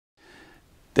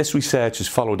This research has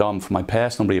followed on from my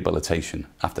personal rehabilitation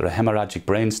after a hemorrhagic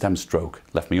brainstem stroke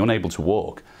left me unable to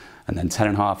walk, and then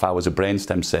 10.5 hours of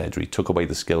brainstem surgery took away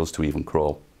the skills to even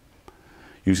crawl.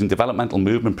 Using developmental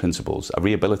movement principles, I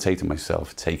rehabilitated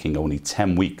myself, taking only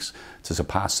 10 weeks to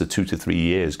surpass the 2 to 3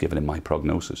 years given in my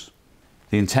prognosis.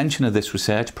 The intention of this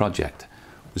research project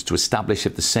was to establish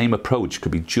if the same approach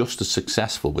could be just as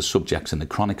successful with subjects in the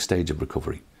chronic stage of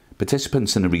recovery.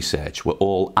 Participants in the research were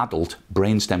all adult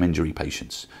brainstem injury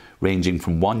patients, ranging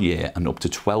from 1 year and up to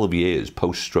 12 years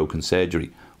post-stroke and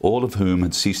surgery, all of whom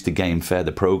had ceased to gain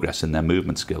further progress in their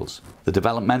movement skills. The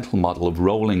developmental model of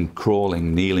rolling,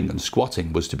 crawling, kneeling and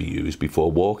squatting was to be used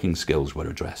before walking skills were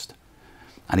addressed.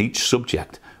 And each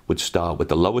subject would start with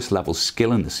the lowest level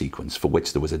skill in the sequence for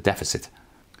which there was a deficit.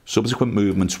 Subsequent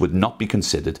movements would not be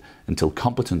considered until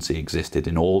competency existed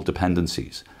in all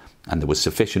dependencies and there was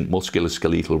sufficient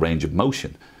musculoskeletal range of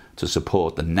motion to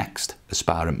support the next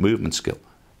aspirant movement skill.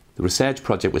 The research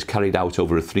project was carried out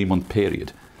over a 3-month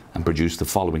period and produced the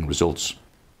following results.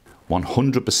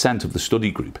 100% of the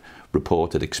study group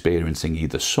reported experiencing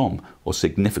either some or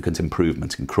significant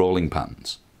improvement in crawling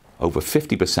patterns. Over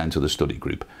 50% of the study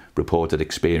group reported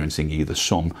experiencing either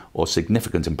some or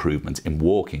significant improvement in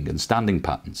walking and standing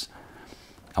patterns.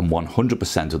 And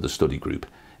 100% of the study group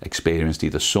experienced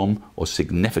either some or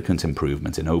significant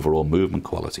improvement in overall movement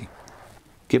quality.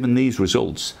 Given these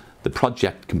results, the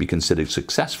project can be considered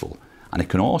successful, and it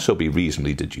can also be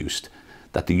reasonably deduced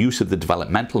that the use of the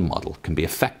developmental model can be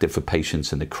effective for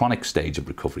patients in the chronic stage of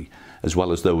recovery as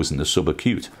well as those in the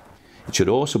subacute. It should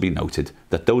also be noted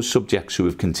that those subjects who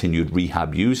have continued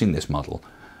rehab using this model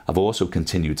have also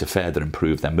continued to further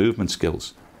improve their movement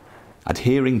skills.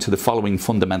 Adhering to the following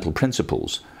fundamental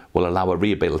principles will allow a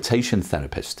rehabilitation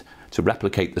therapist to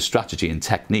replicate the strategy and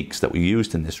techniques that were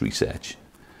used in this research.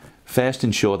 First,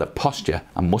 ensure that posture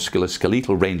and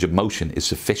musculoskeletal range of motion is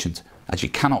sufficient, as you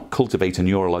cannot cultivate a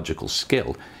neurological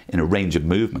skill in a range of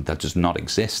movement that does not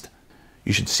exist.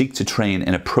 You should seek to train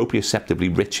in a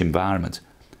proprioceptively rich environment.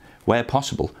 Where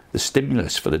possible, the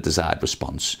stimulus for the desired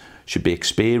response should be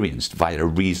experienced via a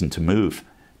reason to move.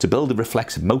 To build a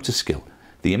reflexive motor skill,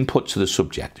 the input to the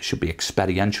subject should be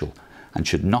experiential and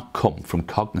should not come from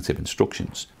cognitive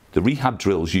instructions. The rehab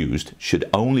drills used should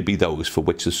only be those for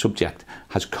which the subject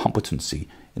has competency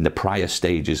in the prior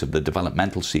stages of the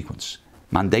developmental sequence.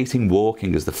 Mandating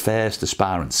walking as the first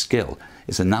aspirant skill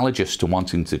is analogous to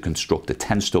wanting to construct a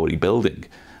 10-story building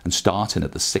and starting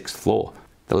at the 6th floor.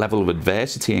 The level of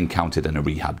adversity encountered in a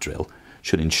rehab drill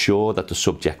should ensure that the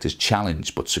subject is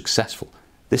challenged but successful.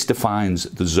 This defines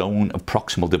the zone of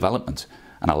proximal development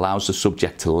and allows the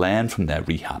subject to learn from their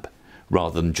rehab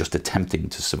rather than just attempting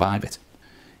to survive it.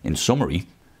 In summary,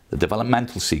 the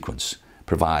developmental sequence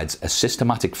provides a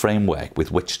systematic framework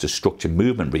with which to structure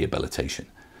movement rehabilitation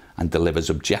and delivers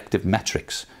objective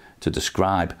metrics to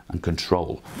describe and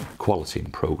control quality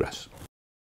and progress.